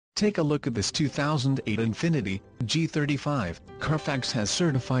Take a look at this 2008 Infiniti G35. Carfax has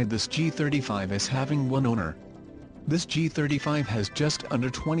certified this G35 as having one owner. This G35 has just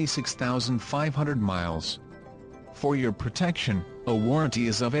under 26,500 miles. For your protection, a warranty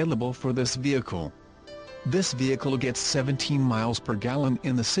is available for this vehicle. This vehicle gets 17 miles per gallon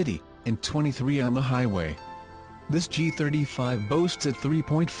in the city, and 23 on the highway. This G35 boasts a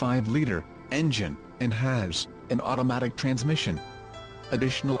 3.5-liter engine, and has an automatic transmission.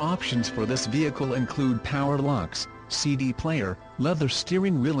 Additional options for this vehicle include power locks, CD player, leather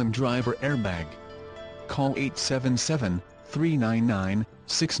steering wheel and driver airbag. Call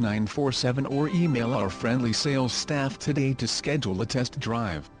 877-399-6947 or email our friendly sales staff today to schedule a test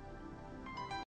drive.